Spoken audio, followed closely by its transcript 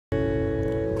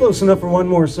Close enough for one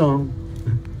more song.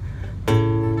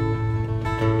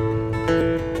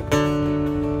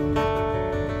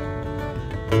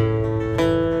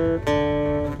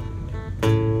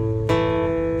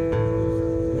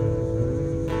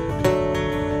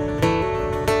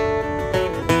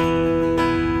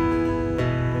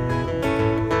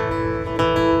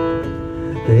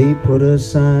 They put a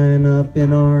sign up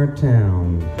in our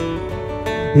town,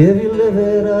 if you live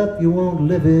it up, you won't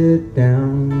live it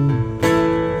down.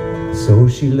 So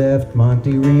she left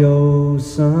Monte Rio,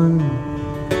 son,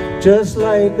 just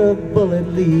like a bullet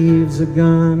leaves a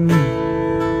gun.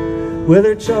 With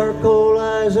her charcoal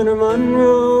eyes and her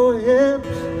Monroe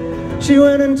hips, she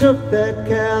went and took that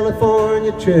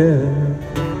California trip.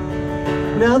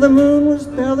 Now the moon was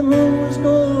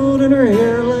gold and her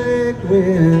hair like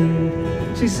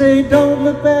wind. She say, don't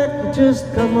look back,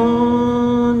 just come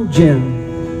on, Jim.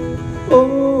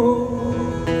 Oh,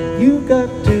 you got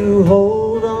to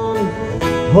hold on,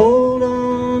 hold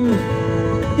on.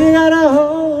 You gotta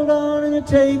hold on and you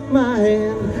take my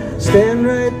hand. Stand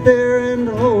right there and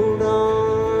hold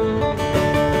on.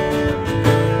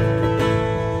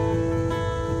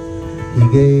 He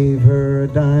gave her a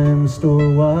dime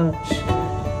store watch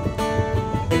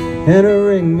and a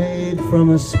ring made from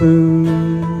a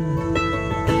spoon.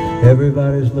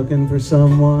 Everybody's looking for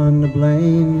someone to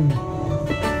blame.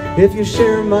 If you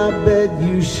share my bed,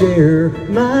 you share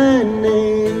my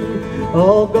name.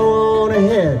 Oh, go on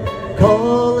ahead,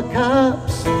 call the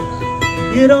cops.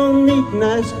 You don't meet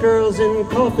nice girls in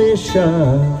coffee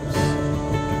shops.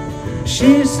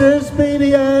 She says,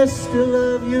 baby, I still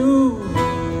love you.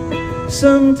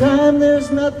 Sometime there's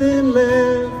nothing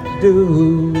left to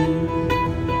do.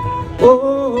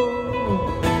 Oh,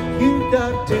 you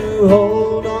got to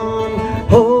hold on,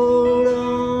 hold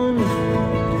on.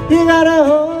 You gotta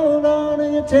hold on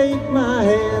and you take my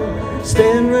hand.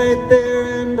 Stand right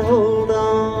there and hold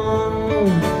on.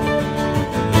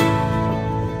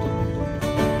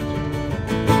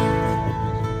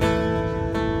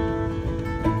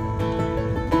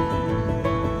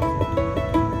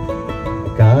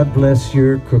 God bless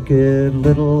your crooked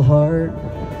little heart.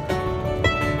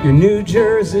 Your New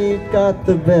Jersey got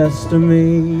the best of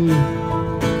me.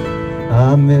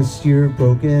 I miss your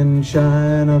broken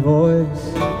China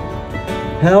voice.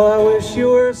 How I wish you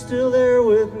were still there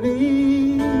with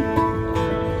me.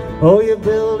 Oh, you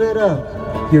build it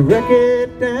up, you wreck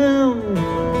it down,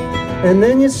 and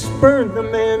then you spurn the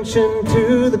mansion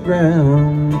to the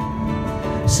ground.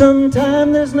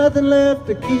 Sometime there's nothing left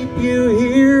to keep you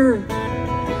here,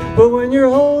 but when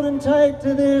you're holding tight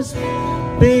to this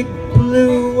big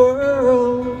blue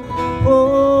world,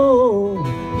 oh,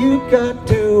 you got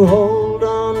to hold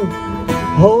on,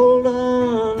 hold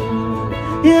on.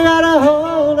 You gotta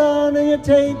hold on and you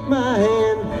take my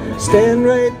hand. Stand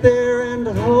right there and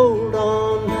hold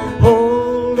on,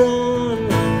 hold on.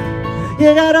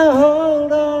 You gotta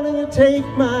hold on and you take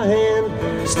my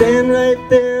hand. Stand right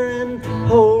there and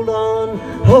hold on,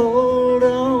 hold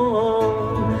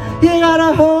on. You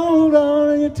gotta hold on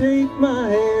and you take my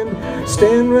hand.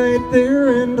 Stand right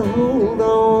there and hold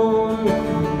on.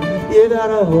 You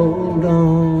gotta hold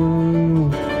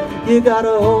on. You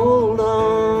gotta hold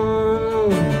on.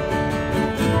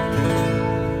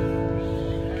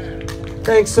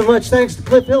 Thanks so much. Thanks to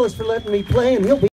Cliff Hillis for letting me play, and he'll be